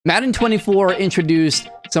Madden 24 introduced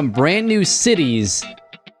some brand new cities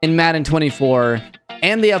in Madden 24,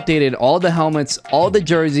 and they updated all the helmets, all the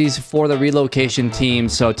jerseys for the relocation team.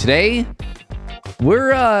 So today,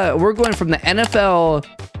 we're going from the NFL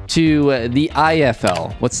to the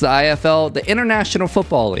IFL. What's the IFL? The International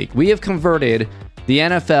Football League. We have converted the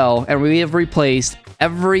NFL and we have replaced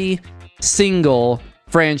every single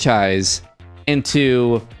franchise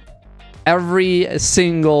into every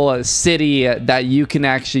single city that you can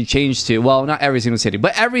actually change to. Well, not every single city,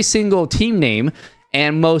 but every single team name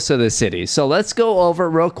and most of the cities. So let's go over it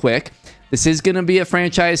real quick. This is going to be a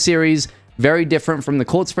franchise series, very different from the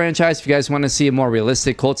Colts franchise. If you guys want to see a more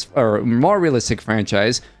realistic Colts or more realistic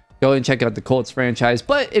franchise, go and check out the Colts franchise.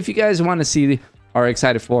 But if you guys want to see, are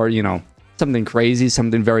excited for, you know, something crazy,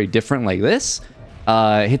 something very different like this,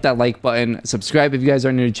 hit that like button, subscribe if you guys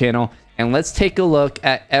are new to the channel, and let's take a look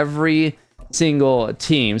at every single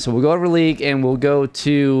team. So we'll go over league and we'll go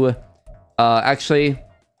to, actually, how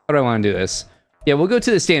do I want to do this? Yeah, we'll go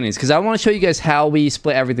to the standings because I want to show you guys how we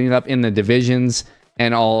split everything up in the divisions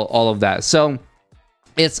and all of that. So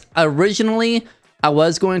it's originally, I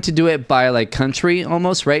was going to do it by like country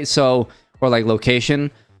almost, right? So, or like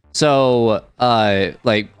location. So,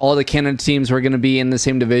 like all the Canada teams were going to be in the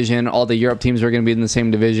same division. All the Europe teams were going to be in the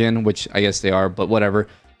same division, which I guess they are, but whatever.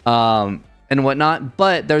 And whatnot.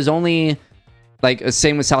 But there's only like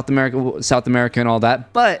same with South America and all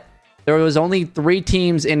that. But there was only 3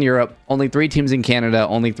 teams in Europe, only 3 teams in Canada,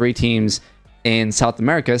 only 3 teams in South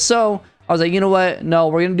America. So I was like, you know what? No,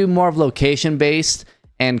 we're going to do more of location based.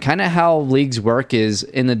 And kind of how leagues work is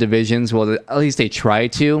in the divisions, well, at least they try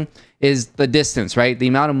to, is the distance, right? The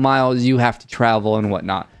amount of miles you have to travel and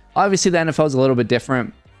whatnot. Obviously, the NFL is a little bit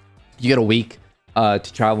different. You get a week to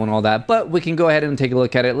travel and all that, but we can go ahead and take a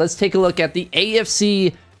look at it. Let's take a look at the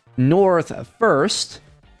AFC North first.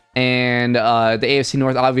 And the AFC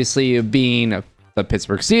North obviously being the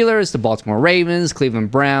Pittsburgh Steelers, the Baltimore Ravens,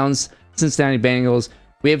 Cleveland Browns, Cincinnati Bengals.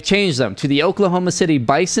 We have changed them to the Oklahoma City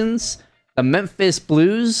Bisons, the Memphis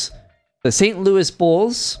Blues, the St. Louis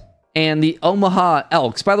Bulls, and the Omaha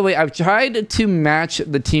Elks. By the way, I've tried to match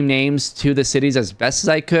the team names to the cities as best as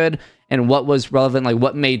I could and what was relevant, like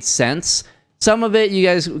what made sense. Some of it, you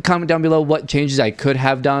guys comment down below what changes I could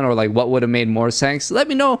have done or like what would have made more sense. Let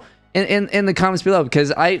me know in the comments below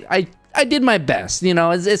because I did my best. You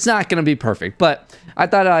know, it's not going to be perfect, but I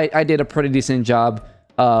thought I did a pretty decent job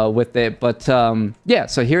with it. But yeah,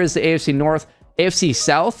 so here is the AFC North. AFC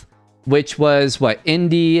South, which was what,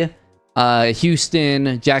 Indy,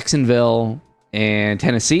 Houston, Jacksonville, and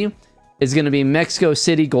Tennessee, is going to be Mexico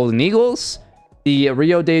City Golden Eagles, the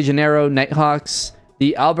Rio de Janeiro Nighthawks,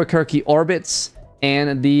 the Albuquerque Orbits,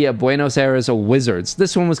 and the Buenos Aires Wizards.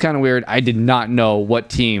 This one was kind of weird. I did not know what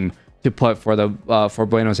team to put for the for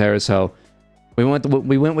Buenos Aires, so we went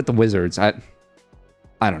with the Wizards. I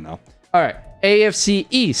don't know. All right, AFC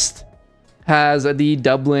East has the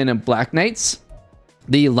Dublin Black Knights,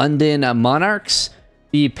 the London Monarchs,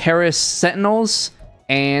 the Paris Sentinels,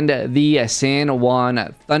 and the San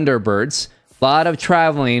Juan Thunderbirds. A lot of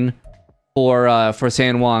traveling for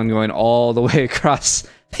San Juan, going all the way across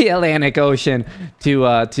the Atlantic Ocean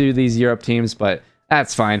to these Europe teams, but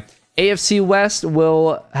that's fine. AFC West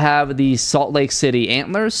will have the Salt Lake City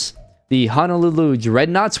Antlers, the Honolulu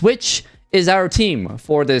Dreadnoughts, which is our team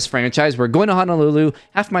for this franchise. We're going to Honolulu.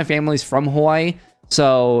 Half my family's from Hawaii,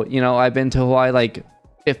 so you know I've been to Hawaii like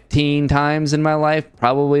 15 times in my life,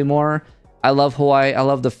 probably more. I love Hawaii. I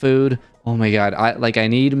love the food. Oh my god, I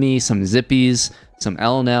need me some Zippies, some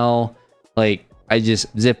L&L. Like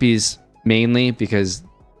Zippies mainly because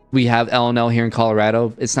we have L&L here in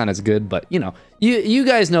Colorado. It's not as good, but you know, you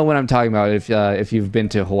guys know what I'm talking about if you've been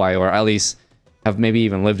to Hawaii or at least have maybe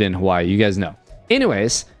even lived in Hawaii. You guys know.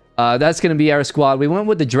 Anyways, that's gonna be our squad. We went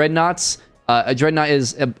with the Dreadnoughts. A Dreadnought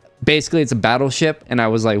is basically it's a battleship, and I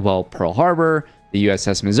was like, well, Pearl Harbor, the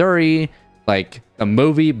USS Missouri, like a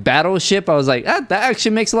movie Battleship. I was like, that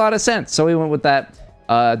actually makes a lot of sense. So we went with that.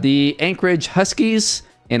 The Anchorage Huskies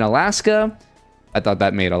in Alaska. I thought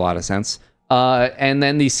that made a lot of sense. And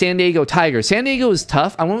then the San Diego Tigers. San Diego is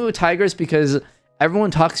tough. I went with Tigers because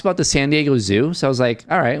everyone talks about the San Diego Zoo. So I was like,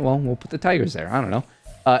 all right, well, we'll put the Tigers there. I don't know.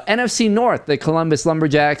 NFC North, the Columbus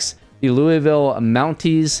Lumberjacks, the Louisville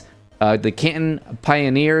Mounties, the Canton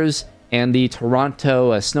Pioneers, and the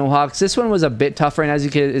Toronto Snowhawks. This one was a bit tougher, and as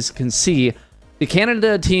you can see, the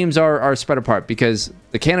Canada teams are spread apart because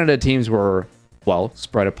the Canada teams were, well,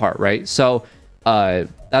 spread apart, right? So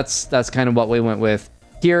that's kind of what we went with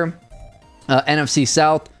here. NFC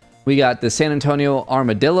South, we got the San Antonio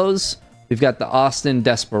Armadillos, we've got the Austin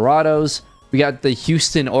Desperados, we got the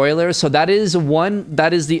Houston Oilers. So that is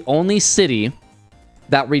the only city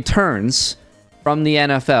that returns from the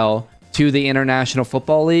NFL to the International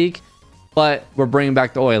Football League, but we're bringing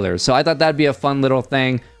back the Oilers. So I thought that'd be a fun little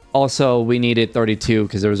thing. Also, we needed 32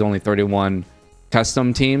 because there was only 31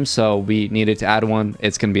 custom teams, so we needed to add one.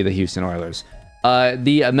 It's going to be the Houston Oilers.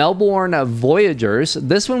 The Melbourne Voyagers.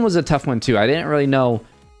 This one was a tough one too. I didn't really know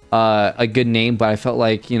a good name, but I felt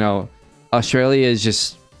like, you know, Australia is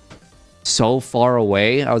just so far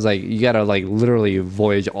away. I was like, you gotta like literally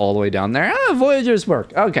voyage all the way down there. Voyagers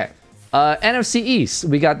work. Okay. NFC East,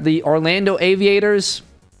 we got the Orlando Aviators.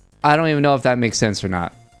 I don't even know if that makes sense or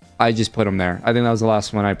not. I just put them there. I think that was the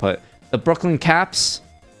last one I put. The Brooklyn Caps,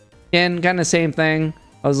 again, kind of same thing.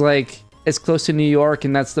 I was like, it's close to New York,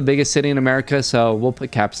 and that's the biggest city in America, so we'll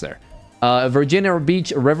put Caps there. Virginia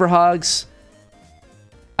Beach Riverhogs.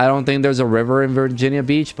 I don't think there's a river in Virginia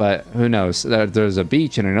Beach, but who knows? There's a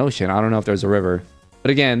beach and an ocean. I don't know if there's a river.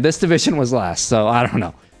 But again, this division was last, so I don't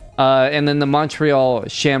know. And then the Montreal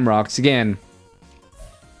Shamrocks. Again,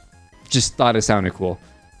 just thought it sounded cool.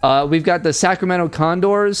 We've got the Sacramento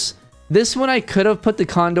Condors. This one I could have put the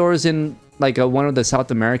Condors in like one of the South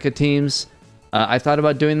America teams. I thought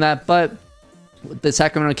about doing that, but the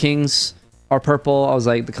Sacramento Kings are purple. I was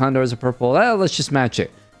like, the Condors are purple. Let's just match it.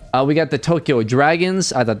 We got the Tokyo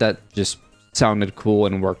Dragons. I thought that just sounded cool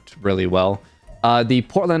and worked really well. The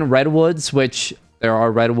Portland Redwoods, which there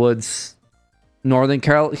are Redwoods, Northern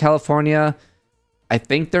California. I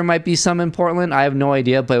think there might be some in Portland. I have no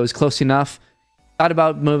idea, but it was close enough. Thought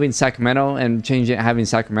about moving Sacramento and changing it, having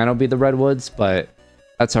Sacramento be the Redwoods, but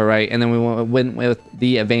that's all right. And then we went with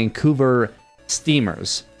the Vancouver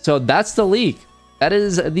Steamers. So that's the league. That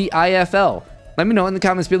is the IFL. Let me know in the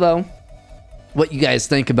comments below what you guys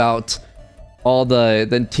think about all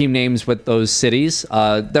the team names with those cities.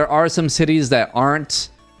 There are some cities that aren't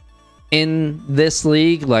in this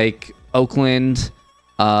league, like Oakland.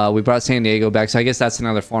 We brought San Diego back, so I guess that's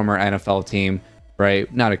another former NFL team,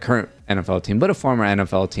 right? Not a current NFL team, but a former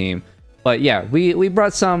NFL team. But yeah, we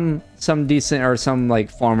brought some decent, or some like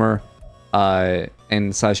former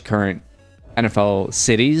and slash current NFL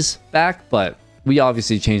cities back, but we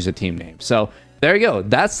obviously changed the team name. So there you go.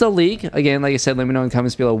 That's the league. Again, like I said, let me know in the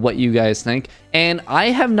comments below what you guys think. And I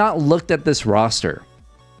have not looked at this roster.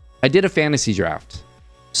 I did a fantasy draft.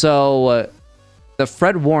 So the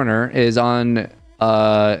Fred Warner is on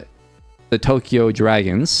the Tokyo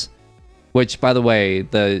Dragons, which, by the way,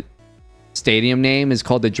 the stadium name is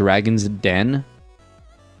called the Dragon's Den.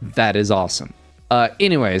 That is awesome.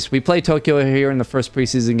 Anyways, we play Tokyo here in the first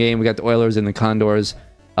preseason game. We got the Oilers and the Condors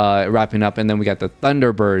wrapping up, and then we got the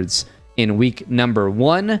Thunderbirds in week number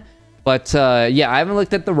 1. But yeah, I haven't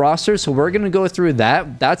looked at the roster, so we're gonna go through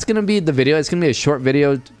that. That's gonna be the video. It's gonna be a short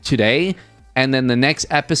video today, and then the next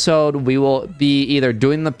episode we will be either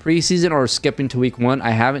doing the preseason or skipping to week 1. I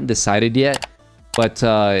haven't decided yet, but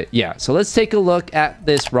yeah. So let's take a look at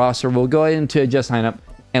this roster. We'll go into adjust lineup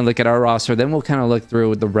and look at our roster. Then we'll kind of look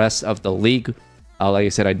through the rest of the league. Like I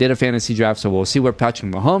said, I did a fantasy draft, so we'll see where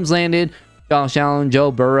Patrick Mahomes landed, Josh Allen,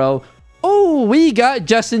 Joe Burrow. Oh, we got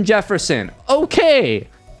Justin Jefferson. Okay,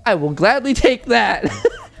 I will gladly take that.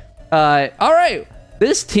 All right,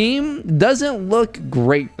 this team doesn't look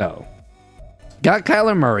great though. Got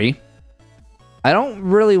Kyler Murray. I don't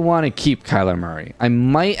really want to keep Kyler Murray. I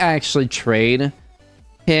might actually trade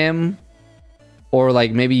him, or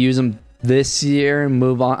like maybe use him this year and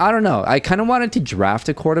move on. I don't know. I kind of wanted to draft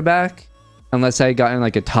a quarterback, unless I got in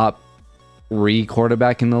like a top 3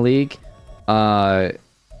 quarterback in the league.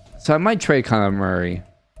 So I might trade Kyler Murray.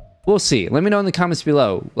 We'll see. Let me know in the comments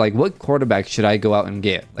below, like, what quarterback should I go out and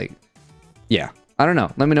get? Like, yeah, I don't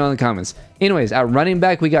know. Let me know in the comments. Anyways, at running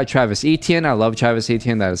back, we got Travis Etienne. I love Travis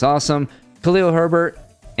Etienne. That is awesome. Khalil Herbert.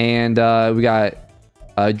 And we got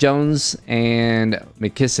Jones and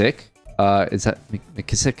McKissick. Is that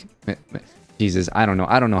McKissick? Jesus, I don't know.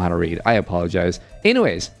 I don't know how to read. I apologize.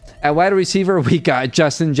 Anyways, at wide receiver, we got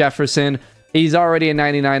Justin Jefferson. He's already a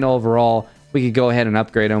 99 overall. We could go ahead and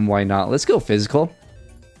upgrade him. Why not? Let's go physical.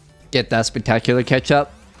 Get that spectacular catch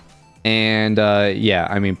up. And yeah,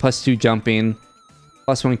 I mean, +2 jumping,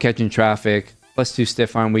 +1 catching traffic, +2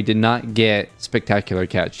 stiff arm. We did not get spectacular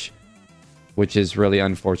catch, which is really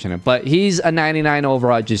unfortunate. But he's a 99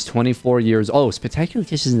 overall, just 24 years. Oh, spectacular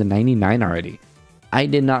catch is the 99 already. I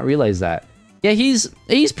did not realize that. Yeah, he's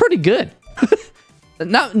pretty good.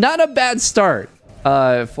 Not a bad start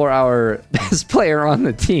for our best player on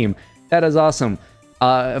the team. That is awesome.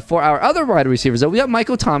 For our other wide receivers, though, we got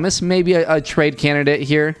Michael Thomas, maybe a trade candidate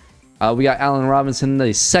here. We got Allen Robinson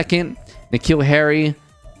the second, N'Keal Harry,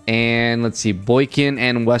 and let's see, Boykin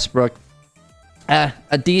and Westbrook.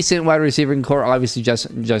 A decent wide receiving core. Obviously,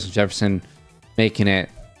 Justin Jefferson making it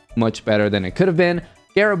much better than it could have been.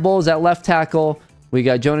 Garrett Bowles at left tackle. We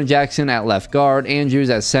got Jonah Jackson at left guard, Andrews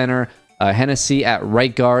at center, Hennessy at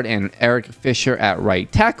right guard, and Eric Fisher at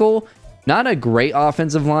right tackle. Not a great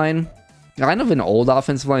offensive line. Kind of an old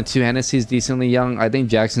offensive line too. Hennessy's decently young. I think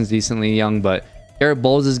Jackson's decently young, but Garrett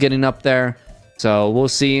Bowles is getting up there. So we'll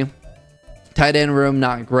see. Tight end room,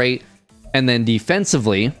 not great. And then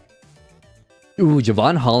defensively, ooh,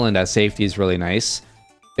 Javon Holland at safety is really nice.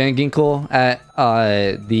 Van Ginkel at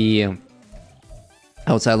the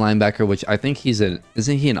outside linebacker, which I think isn't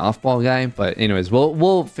he an off-ball guy? But anyways,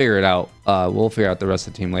 we'll figure it out. We'll figure out the rest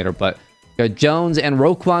of the team later. But we got Jones and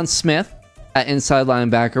Roquan Smith at inside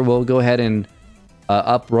linebacker. We'll go ahead and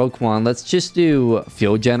up Roquan. Let's just do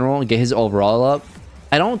field general and get his overall up.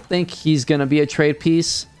 I don't think he's gonna be a trade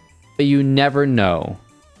piece, but you never know.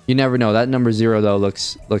 You never know. That number 0 though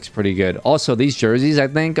looks pretty good. Also, these jerseys I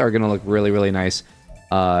think are gonna look really nice.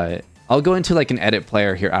 I'll go into like an edit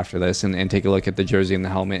player here after this and take a look at the jersey and the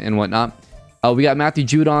helmet and whatnot. We got Matthew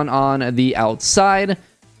Judon on the outside.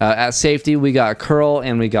 At safety, we got Curl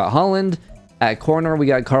and we got Holland. At corner, we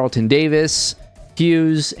got Carlton Davis,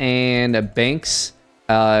 Hughes, and Banks.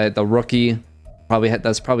 The rookie,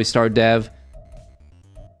 that's probably star dev.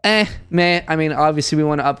 Meh. I mean, obviously we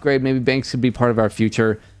want to upgrade. Maybe Banks could be part of our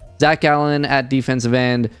future. Zach Allen at defensive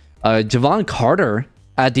end. Javon Carter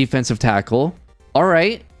at defensive tackle. All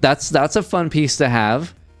right, that's a fun piece to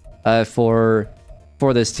have for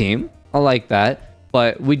this team. I like that.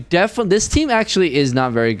 But this team actually is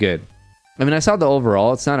not very good. I mean, I saw the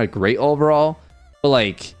overall. It's not a great overall, but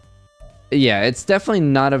like, yeah, it's definitely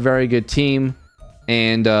not a very good team,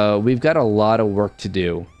 and we've got a lot of work to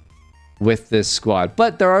do with this squad.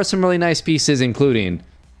 But there are some really nice pieces, including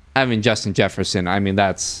having Justin Jefferson. I mean,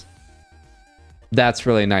 that's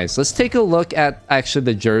really nice. Let's take a look at actually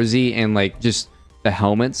the jersey and like just the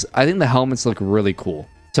helmets. I think the helmets look really cool.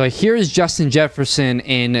 So here's Justin Jefferson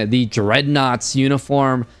in the Dreadnoughts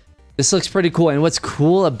uniform. This looks pretty cool. And what's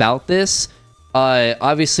cool about this,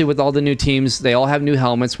 obviously with all the new teams, they all have new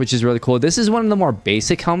helmets, which is really cool. This is one of the more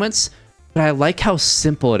basic helmets, but I like how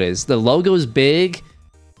simple it is. The logo is big,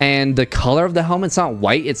 and the color of the helmet's not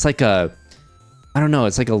white. It's like I don't know,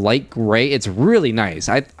 it's like a light gray. It's really nice.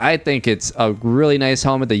 I think it's a really nice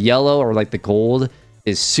helmet. The yellow or like the gold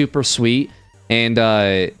is super sweet.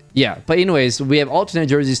 And yeah, but anyways, we have alternate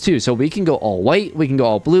jerseys too. So we can go all white, we can go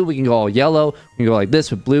all blue, we can go all yellow. We can go like this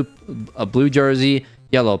with a blue jersey,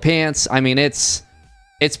 yellow pants. I mean, it's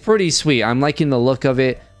pretty sweet. I'm liking the look of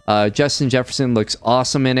it. Justin Jefferson looks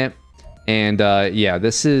awesome in it. And yeah,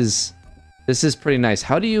 this is pretty nice.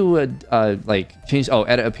 How do you like change? Oh,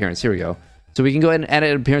 edit appearance. Here we go. So we can go ahead and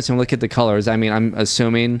edit appearance and look at the colors. I mean, I'm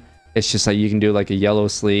assuming it's just like you can do like a yellow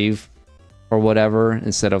sleeve or whatever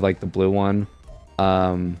instead of like the blue one.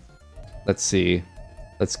 Let's see.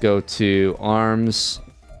 Let's go to arms,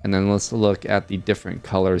 and then let's look at the different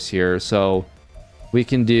colors here. So we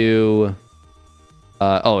can do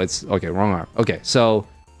oh, it's okay, wrong arm. Okay, so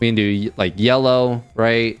we can do like yellow,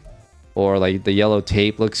 right? Or like the yellow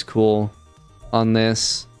tape looks cool on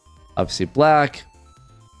this. Obviously black,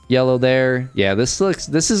 yellow there. Yeah, this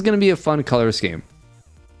is gonna be a fun color scheme.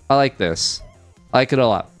 I like this. I like it a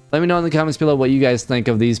lot. Let me know in the comments below what you guys think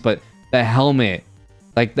of these, but the helmet,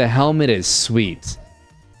 like the helmet is sweet.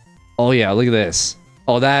 Oh yeah, look at this.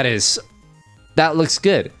 Oh, that looks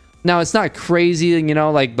good. Now it's not crazy, you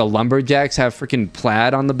know, like the lumberjacks have freaking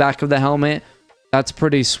plaid on the back of the helmet. That's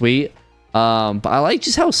pretty sweet. But I like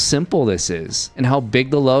just how simple this is and how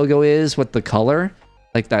big the logo is with the color,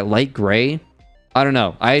 like that light gray. I don't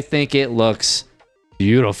know. I think it looks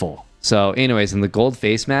beautiful. So anyways, and the gold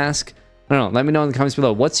face mask, I don't know. Let me know in the comments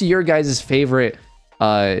below. What's your guys' favorite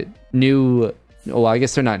new, well, I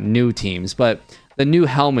guess they're not new teams, but the new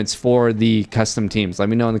helmets for the custom teams? Let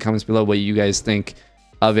me know in the comments below what you guys think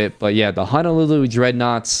of it. But yeah, the Honolulu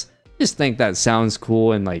Dreadnoughts, just think that sounds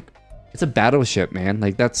cool, and like it's a battleship, man.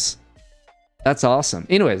 Like that's awesome.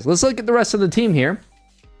 Anyways, let's look at the rest of the team here.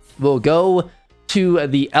 We'll go to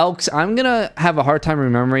the Elks. I'm gonna have a hard time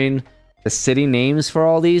remembering the city names for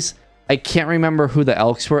all these. I can't remember who the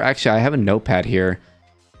Elks were. Actually, I have a notepad here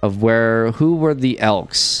of who were the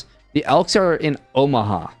Elks. The Elks are in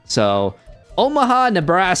Omaha. So Omaha,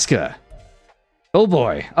 Nebraska. Oh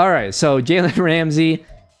boy. All right. So Jalen Ramsey,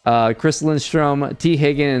 Chris Lindstrom, T.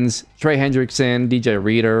 Higgins, Trey Hendrickson, DJ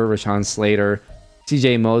Reader, Rashawn Slater,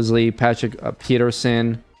 CJ Mosley, Patrick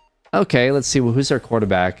Peterson. Okay, let's see. Well, who's their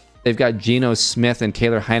quarterback? They've got Geno Smith and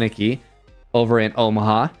Taylor Heineke over in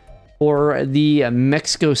Omaha. For the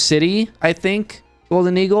Mexico City, I think,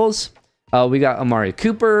 Golden Eagles, we got Amari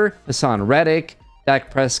Cooper, Hassan Reddick, Dak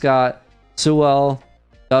Prescott, Sewell,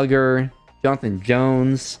 Duggar, Jonathan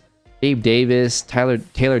Jones, Gabe Davis,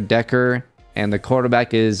 Taylor Decker, and the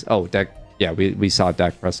quarterback is yeah, we saw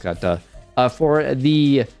Dak Prescott. For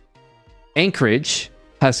the Anchorage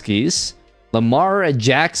Huskies, Lamar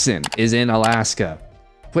Jackson is in Alaska.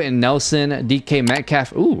 Quentin Nelson, DK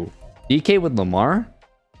Metcalf. Ooh, DK with Lamar.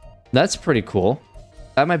 That's pretty cool.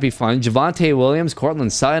 That might be fun. Javonte Williams,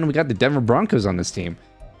 Cortland Sutton. We got the Denver Broncos on this team.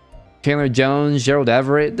 Chandler Jones, Gerald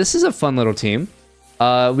Everett. This is a fun little team.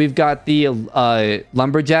 We've got the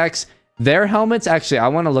Lumberjacks. Their helmets, actually, I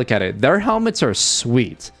want to look at it. Their helmets are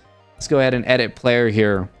sweet. Let's go ahead and edit player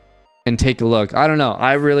here and take a look. I don't know.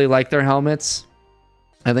 I really like their helmets.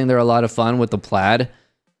 I think they're a lot of fun with the plaid.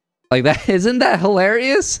 Like that, isn't that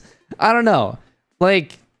hilarious? I don't know.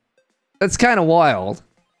 Like, that's kind of wild.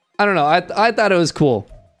 I don't know. I thought it was cool.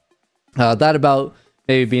 Thought about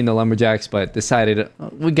maybe being the Lumberjacks, but decided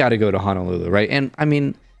we got to go to Honolulu, right? And I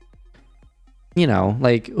mean, you know,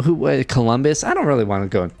 like Columbus. I don't really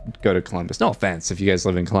want to go to Columbus. No offense if you guys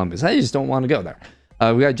live in Columbus. I just don't want to go there.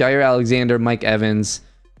 We got Jair Alexander, Mike Evans,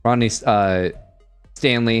 Ronnie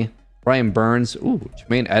Stanley, Brian Burns,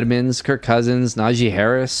 Jermaine Edmonds, Kirk Cousins, Najee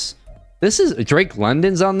Harris. This is Drake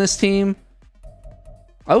London's on this team.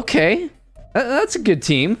 Okay, that's a good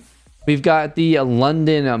team. We've got the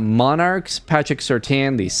London Monarchs, Patrick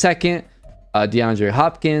Surtain the second, DeAndre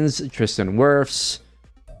Hopkins, Tristan Wirfs.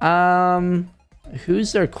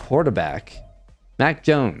 Who's their quarterback? Mac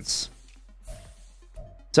Jones.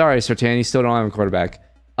 Sorry, Surtain, you still don't have a quarterback.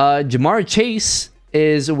 Jamar Chase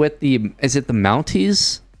is with the, is it the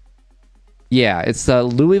Mounties? Yeah, it's the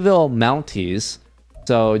Louisville Mounties.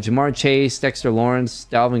 So Jamar Chase, Dexter Lawrence,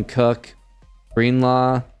 Dalvin Cook,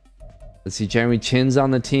 Greenlaw. Let's see, Jeremy Chin's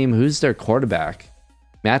on the team. Who's their quarterback?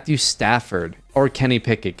 Matthew Stafford or Kenny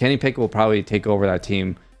Pickett. Kenny Pickett will probably take over that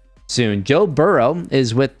team soon. Joe Burrow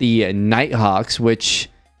is with the Nighthawks, which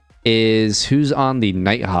is who's on the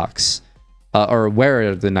Nighthawks, or where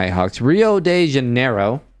are the Nighthawks? Rio de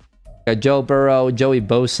Janeiro. Got Joe Burrow, Joey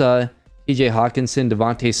Bosa, TJ Hawkinson,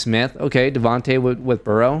 Devontae Smith. Okay, Devontae with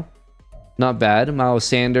Burrow. Not bad. Miles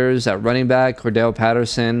Sanders at running back, Cordell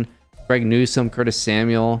Patterson, Greg Newsome, Curtis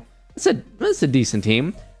Samuel. That's a decent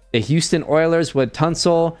team. The Houston Oilers with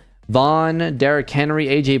Tunsil, Vaughn, Derrick Henry,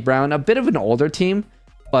 AJ Brown. A bit of an older team,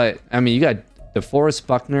 but I mean, you got DeForest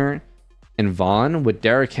Buckner and Vaughn with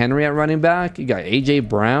Derrick Henry at running back. You got AJ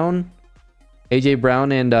Brown. AJ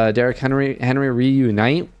Brown and Derrick Henry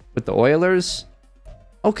reunite with the Oilers.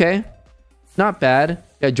 Okay, not bad.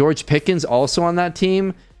 Got George Pickens also on that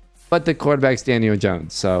team, but the quarterback's Daniel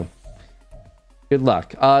Jones, so good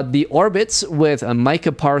luck. The Orbits with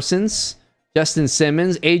Micah Parsons, Justin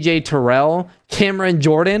Simmons, AJ Terrell, Cameron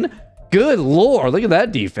Jordan. Good lord, look at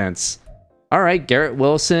that defense. All right, Garrett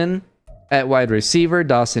Wilson at wide receiver,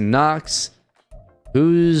 Dawson Knox.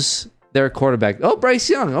 Who's their quarterback? Oh, Bryce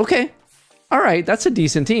Young. Okay. All right, that's a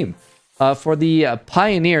decent team. For the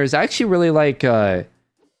Pioneers, I actually really like their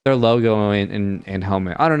logo and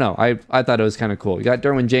helmet. I don't know. I thought it was kind of cool. You got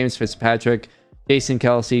Derwin James, Fitzpatrick, Jason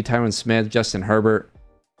Kelsey, Tyron Smith, Justin Herbert,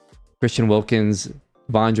 Christian Wilkins,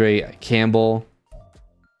 Vondre Campbell.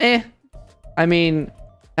 I mean,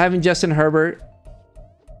 having Justin Herbert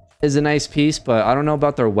is a nice piece, but I don't know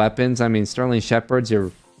about their weapons. I mean, Sterling Shepard's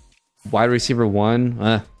your wide receiver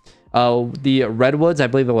one. The Redwoods, I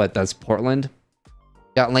believe that's Portland.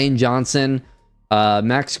 Got Lane Johnson,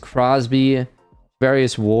 Max Crosby,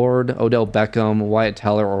 Various Ward, Odell Beckham, Wyatt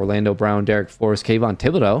Teller, Orlando Brown, Derek Forrest, Kayvon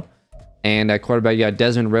Thibodeau. And at quarterback, you got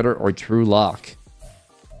Desmond Ridder or Drew Lock.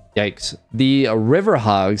 Yikes. The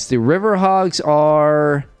Riverhogs. The Riverhogs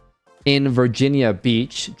are in Virginia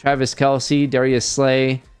Beach. Travis Kelce, Darius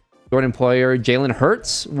Slay, Jordan Poyer, Jalen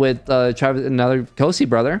Hurts with Travis, another Kelce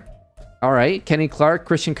brother. All right. Kenny Clark,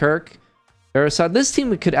 Christian Kirk. This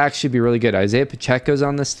team could actually be really good. Isaiah Pacheco's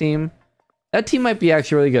on this team. That team might be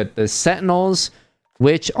actually really good. The Sentinels,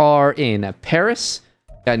 which are in Paris.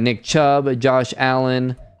 Got Nick Chubb, Josh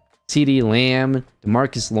Allen, CeeDee Lamb,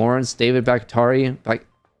 DeMarcus Lawrence, David Bakhtiari.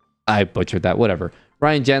 I butchered that. Whatever.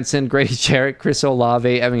 Ryan Jensen, Grady Jarrett, Chris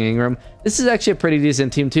Olave, Evan Ingram. This is actually a pretty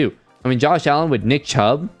decent team too. I mean, Josh Allen with Nick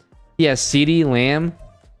Chubb. He has CeeDee Lamb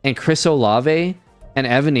and Chris Olave and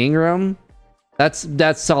Evan Ingram. That's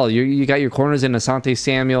solid. You got your corners in Asante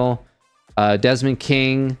Samuel, Desmond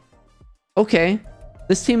King. Okay,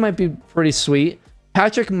 this team might be pretty sweet.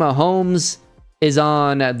 Patrick Mahomes is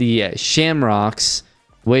on the Shamrocks,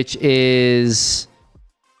 which is,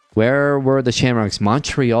 where were the Shamrocks?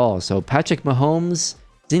 Montreal. So Patrick Mahomes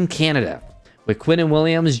is in Canada with Quinnen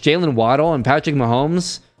Williams, Jalen Waddle, and Patrick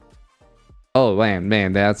Mahomes. Oh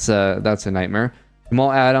man, that's a nightmare.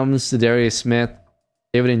 Jamal Adams, Darius Smith,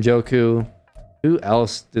 David Njoku. Who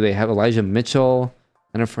else do they have? Elijah Mitchell,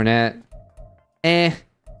 Leonard Fournette.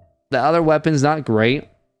 The other weapons, not great.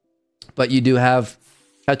 But you do have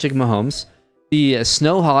Patrick Mahomes. The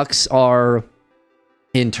Snowhawks are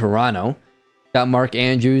in Toronto. Got Mark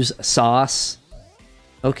Andrews, Sauce.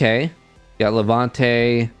 Okay. Got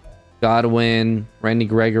Levante, Godwin, Randy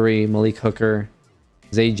Gregory, Malik Hooker,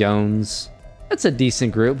 Zay Jones. That's a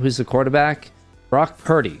decent group. Who's the quarterback? Brock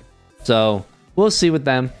Purdy. So we'll see with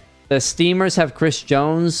them. The Steamers have Chris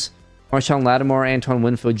Jones, Marshawn Lattimore, Antoine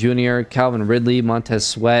Winfield Jr., Calvin Ridley, Montez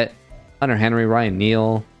Sweat, Hunter Henry, Ryan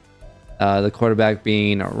Neal. The quarterback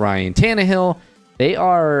being Ryan Tannehill. They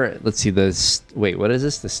are, let's see, this. Wait, what is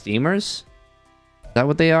this? The Steamers? Is that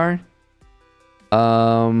what they are?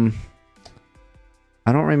 I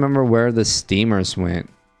don't remember where the Steamers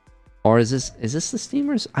went. Or is this the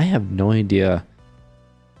Steamers? I have no idea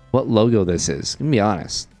what logo this is. Gonna be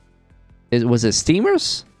honest. Was it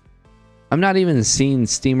Steamers? I'm not even seeing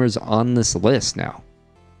Steamers on this list now.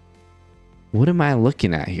 What am I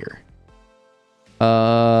looking at here? It's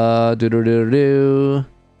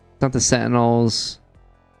not the Sentinels.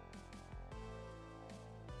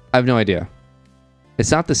 I have no idea.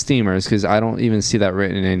 It's not the Steamers because I don't even see that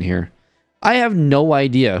written in here. I have no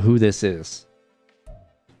idea who this is.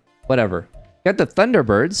 Whatever. Got the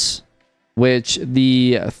Thunderbirds, which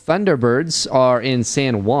the Thunderbirds are in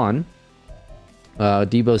San Juan.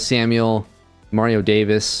 Deebo Samuel, Mario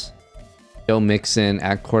Davis, Joe Mixon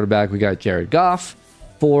at quarterback. We got Jared Goff.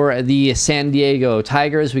 For the San Diego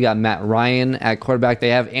Tigers, we got Matt Ryan at quarterback. They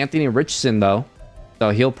have Anthony Richardson, though,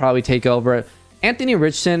 so he'll probably take over. Anthony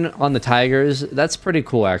Richardson on the Tigers, that's pretty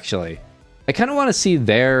cool, actually. I kind of want to see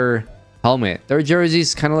their helmet. Their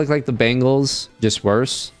jerseys kind of look like the Bengals, just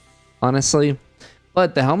worse, honestly.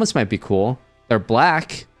 But the helmets might be cool. They're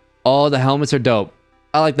black. Oh, the helmets are dope.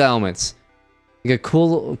 I like the helmets. Like a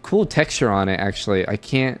cool texture on it, actually. I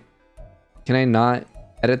can't... Can I not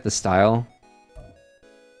edit the style?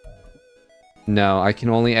 No, I can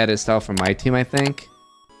only edit style for my team, I think.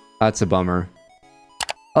 That's a bummer.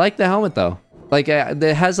 I like the helmet, though. Like,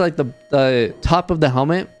 it has, like, the top of the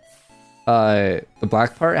helmet. The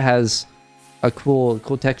black part has a cool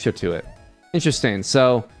texture to it. Interesting.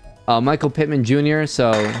 So, Michael Pittman Jr.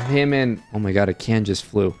 So, him and... Oh my god, a can just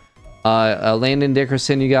flew. Landon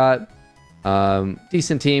Dickerson, you got.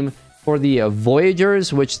 Decent team. For the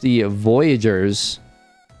Voyagers, which the Voyagers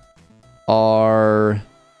are...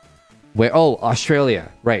 Where? Oh,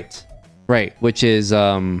 Australia. Right. Right. Which is,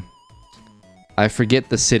 I forget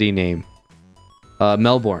the city name.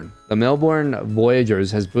 Melbourne. The Melbourne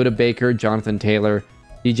Voyagers has Buda Baker, Jonathan Taylor,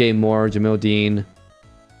 DJ Moore, Jamil Dean,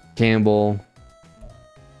 Campbell.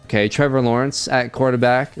 Okay, Trevor Lawrence at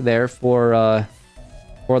quarterback there for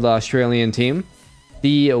the Australian team.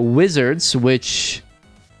 The Wizards, which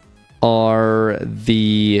are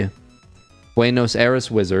the Buenos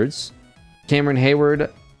Aires Wizards. Cameron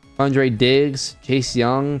Hayward, Andre Diggs, Chase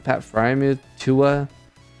Young, Pat Fryermuth, Tua,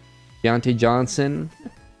 Deontay Johnson.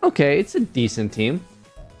 Okay, it's a decent team.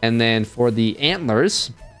 And then for the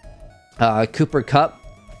Antlers, Cooper Kupp,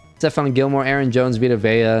 Stephon Gilmore, Aaron Jones, Vita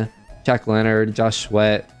Vea, Jack Leonard, Josh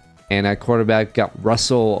Sweat, and at quarterback got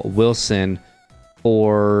Russell Wilson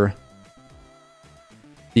for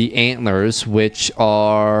the Antlers, which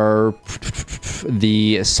are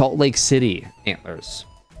the Salt Lake City Antlers.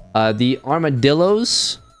 The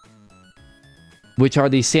Armadillos, which are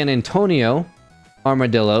the San Antonio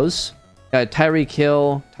Armadillos. Got Tyreek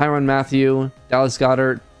Hill, Tyrann Mathieu, Dallas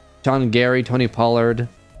Goedert, John Gary, Tony Pollard.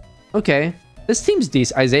 Okay, this team's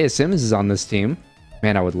decent. Isaiah Simmons is on this team.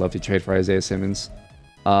 Man, I would love to trade for Isaiah Simmons.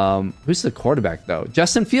 Who's the quarterback, though?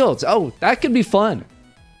 Justin Fields. Oh, that could be fun.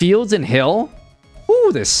 Fields and Hill.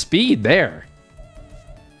 Ooh, the speed there.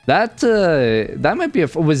 That might be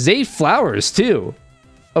with Zay Flowers, too.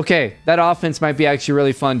 Okay, that offense might be actually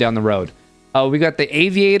really fun down the road. We got the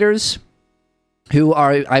Aviators, who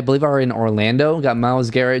are, I believe, are in Orlando. Got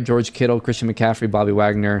Myles Garrett, George Kittle, Christian McCaffrey, Bobby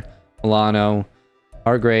Wagner, Milano,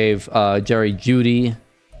 Hargrave, Jerry Jeudy,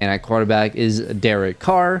 and at quarterback is Derek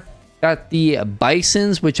Carr. Got the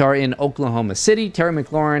Bisons, which are in Oklahoma City. Terry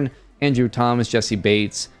McLaurin, Andrew Thomas, Jesse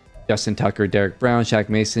Bates, Justin Tucker, Derek Brown, Shaq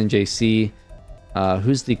Mason, JC.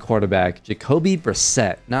 Who's the quarterback? Jacoby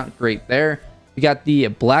Brissett. Not great there. We got the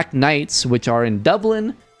Black Knights, which are in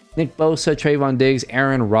Dublin. Nick Bosa, Trayvon Diggs,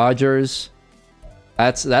 Aaron Rodgers.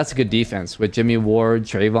 That's a good defense with Jimmy Ward,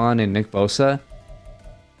 Trayvon, and Nick Bosa.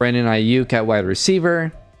 Brandon Ayuk at wide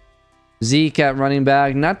receiver. Zeke at running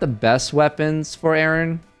back. Not the best weapons for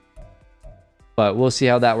Aaron, but we'll see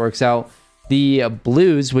how that works out. The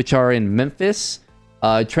Blues, which are in Memphis.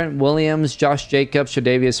 Trent Williams, Josh Jacobs,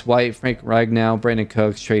 Tre'Davious White, Frank Ragnow, Brandon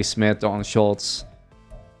Cooks, Trey Smith, Dalton Schultz,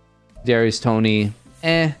 Darius Toney,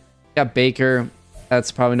 Got Baker.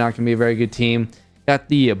 That's probably not going to be a very good team. Got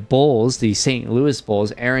the Bulls, the St. Louis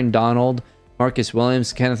Bulls. Aaron Donald, Marcus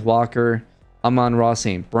Williams, Kenneth Walker, Amon-Ra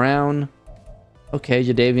St. Brown. Okay,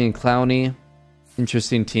 Jadeveon Clowney.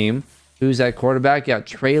 Interesting team. Who's at quarterback? Got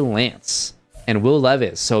Trey Lance and Will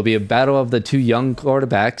Levis. So it'll be a battle of the two young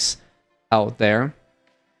quarterbacks out there.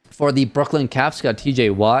 For the Brooklyn Caps, got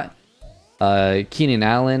TJ Watt, Keenan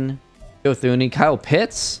Allen, Joe Thuney, Kyle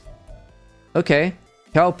Pitts. Okay,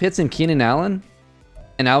 Kyle Pitts and Keenan Allen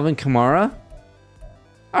and Alvin Kamara.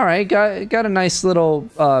 All right, got a nice little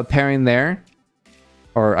pairing there.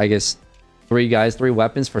 Or I guess 3 guys, 3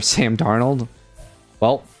 weapons for Sam Darnold.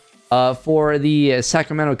 Well, for the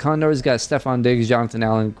Sacramento Condors, got Stephon Diggs, Jonathan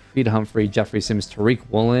Allen, Creed Humphrey, Jeffrey Sims, Tariq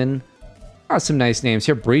Woolen. Some nice names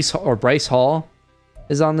here. Bryce Hall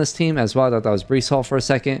is on this team as well. I thought that was Bryce Hall for a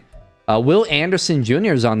second. Will Anderson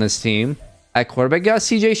Jr. is on this team at quarterback. Got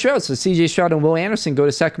CJ Stroud. So CJ Stroud and Will Anderson go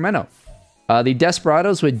to Sacramento. The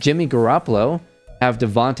Desperados with Jimmy Garoppolo have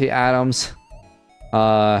Devontae Adams.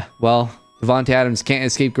 Well, Devontae Adams can't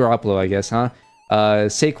escape Garoppolo, I guess, huh?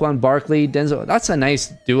 Saquon Barkley, Denzel. That's a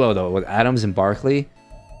nice duo, though, with Adams and Barkley.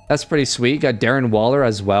 That's pretty sweet. Got Darren Waller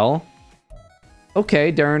as well.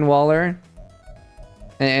 Okay, Darren Waller.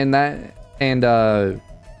 And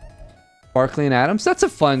Barkley and Adams. That's a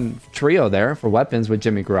fun trio there for weapons with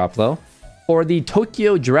Jimmy Garoppolo. For the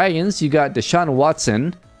Tokyo Dragons, you got Deshaun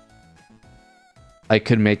Watson. I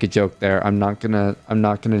could make a joke there. I'm not gonna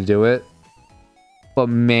do it. But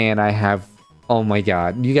man, I have... Oh my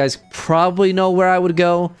god. You guys probably know where I would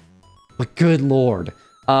go. But good lord.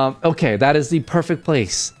 Okay, that is the perfect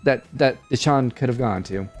place that Deshaun could have gone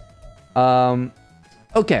to.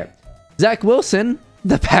 Okay. Zach Wilson,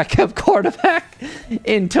 the backup quarterback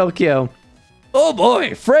in Tokyo. Oh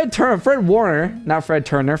boy. Fred Warner. Not Fred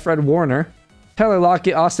Turner. Fred Warner. Tyler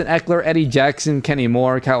Lockett, Austin Eckler, Eddie Jackson, Kenny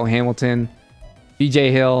Moore, Kyle Hamilton,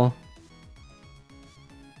 BJ Hill,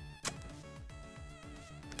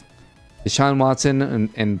 Deshaun Watson,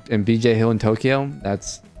 and BJ Hill in Tokyo.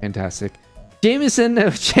 That's fantastic. Jameson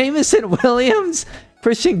Williams,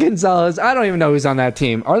 Christian Gonzalez. I don't even know who's on that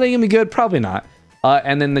team. Are they going to be good? Probably not.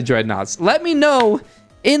 And then the Dreadnoughts. Let me know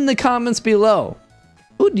in the comments below.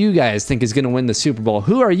 Who do you guys think is going to win the Super Bowl?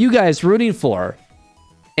 Who are you guys rooting for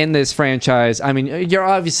in this franchise? I mean, you're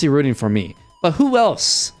obviously rooting for me. But who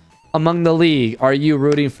else among the league are you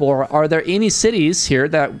rooting for? Are there any cities here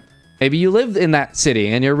that maybe you live in that city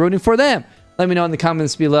and you're rooting for them? Let me know in the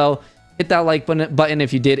comments below. Hit that like button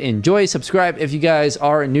if you did enjoy. Subscribe if you guys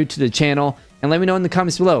are new to the channel. And let me know in the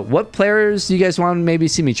comments below. What players do you guys want to maybe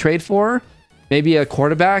see me trade for? Maybe a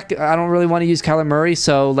quarterback. I don't really want to use Kyler Murray,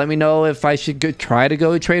 so let me know if I should try to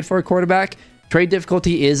go trade for a quarterback. Trade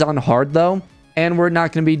difficulty is on hard, though. And we're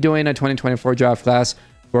not going to be doing a 2024 draft class.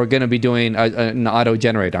 We're going to be doing an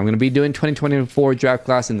auto-generated. I'm going to be doing 2024 draft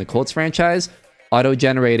class in the Colts franchise.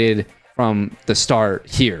 Auto-generated from the start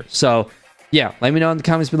here. So, yeah, let me know in the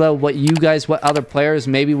comments below what other players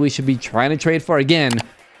maybe we should be trying to trade for. Again,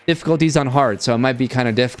 difficulties on hard, so it might be kind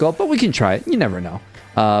of difficult, but we can try it. You never know.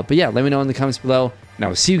 But yeah, let me know in the comments below, and I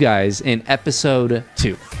will see you guys in episode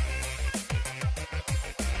 2.